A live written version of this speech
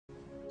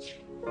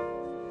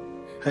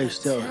Hey,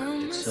 Stella,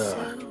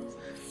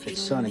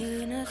 it's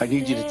Sonny. I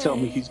need you to tell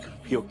me he's gonna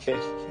be okay.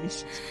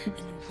 He's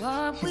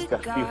gotta be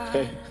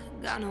okay.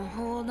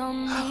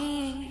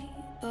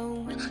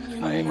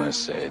 I ain't gonna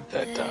say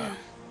that,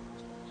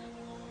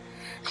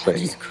 Clay,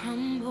 he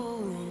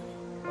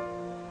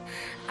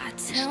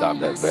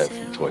stopped that vet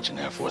from torching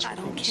Air Force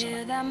recruits.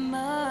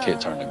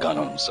 Kid turned the gun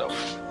on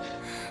himself.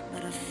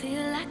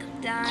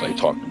 Clay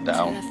talked him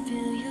down.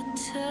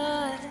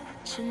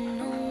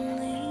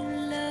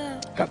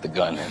 Got the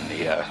gun and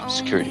the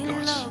security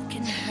guards.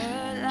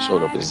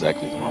 Showed up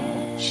exactly at the wrong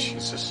moment.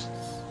 Jesus.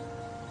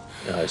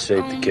 I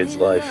saved the kid's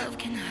life.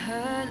 He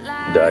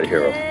died a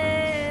hero.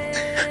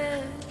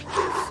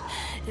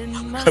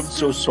 I'm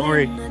so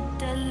sorry.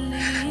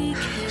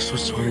 I'm so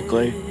sorry,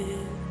 Clay.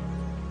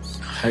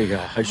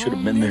 I should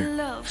have been there.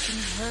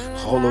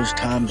 All those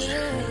times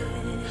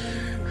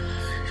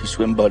you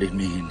swim buddied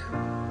me and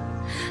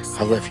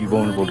I left you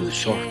vulnerable to the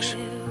sharks.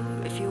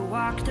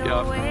 Yeah,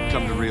 I've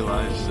come to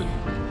realize that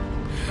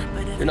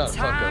you're not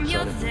fucked up,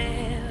 Sonny.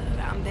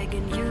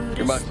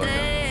 You're my fucked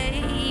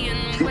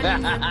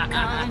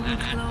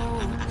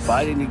up.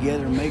 Fighting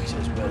together makes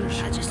us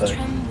brothers, but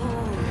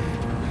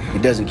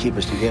it doesn't keep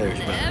us together as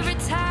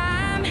brothers.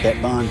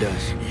 That bond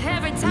does,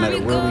 no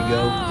matter where we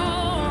go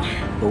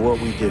or what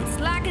we do.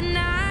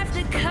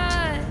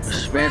 Mr.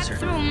 Spencer,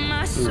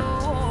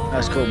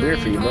 nice cold beer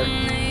for you, buddy.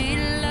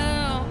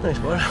 Thanks,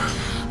 bud.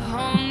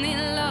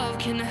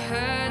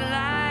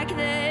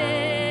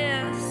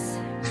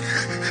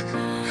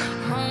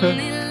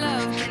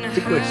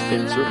 The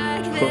questions for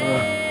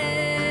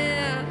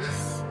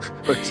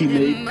our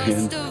teammate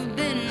and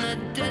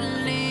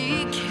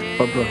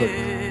our brother.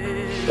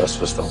 That's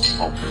what's the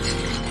home.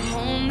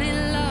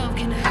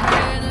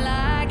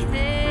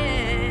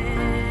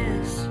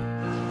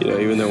 You know,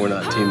 even though we're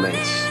not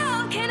teammates,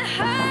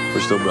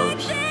 we're still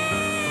brothers.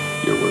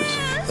 Your words.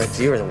 Like,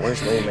 you were the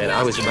worst way, man.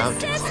 I was about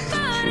to.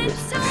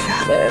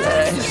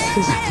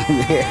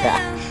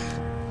 Yeah.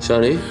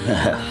 Sonny,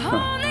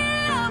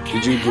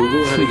 did you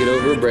Google how to get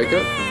over a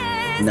breakup?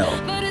 No.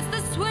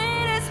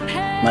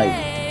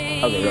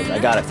 Mate, okay, look, I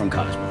got it from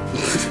Cosmo.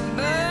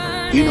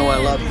 You know I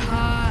love you.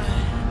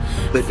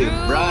 But if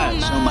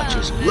Brian so much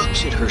as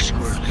looks at her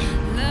squirrely,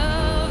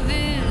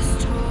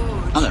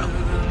 I'm gonna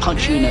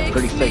punch you in that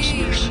pretty face of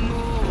yours.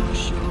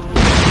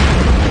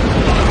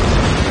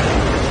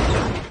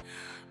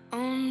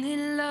 Only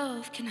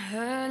love can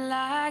hurt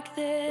like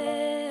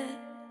this.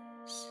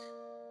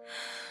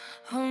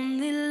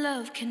 Only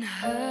love can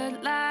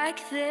hurt like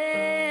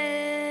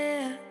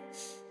this.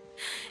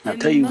 I'll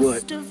tell you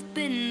what,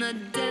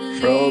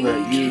 for all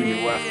that you and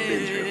your wife have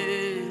been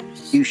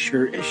through, you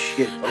sure as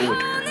shit owe it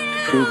to her to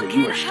prove that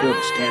you are still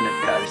the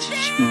stand-up guy that she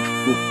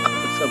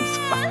I'm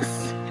sorry.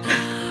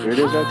 Here it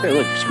is right there.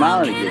 Look, you're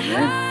smiling again,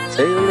 man.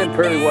 See, look at that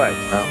pearly white.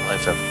 Well,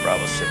 life after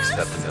Bravo 6,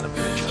 nothing gonna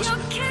be an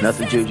adjustment.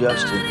 Nothing to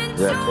adjust to. Is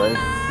that play?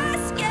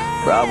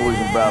 Bravo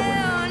isn't Bravo.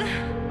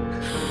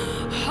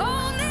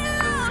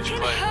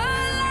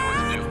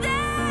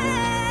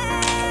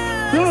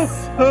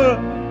 Just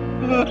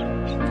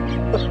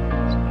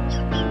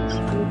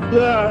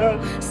play.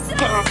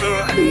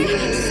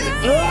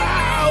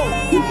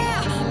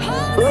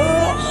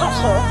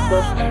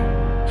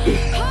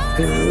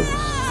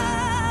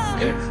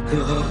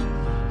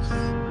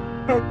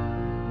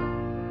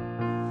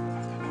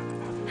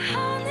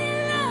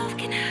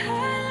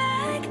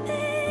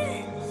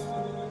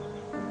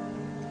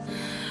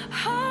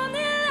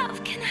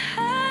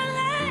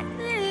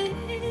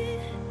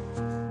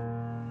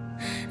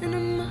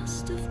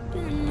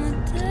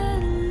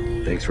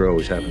 Thanks for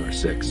always having our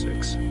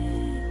 6-6.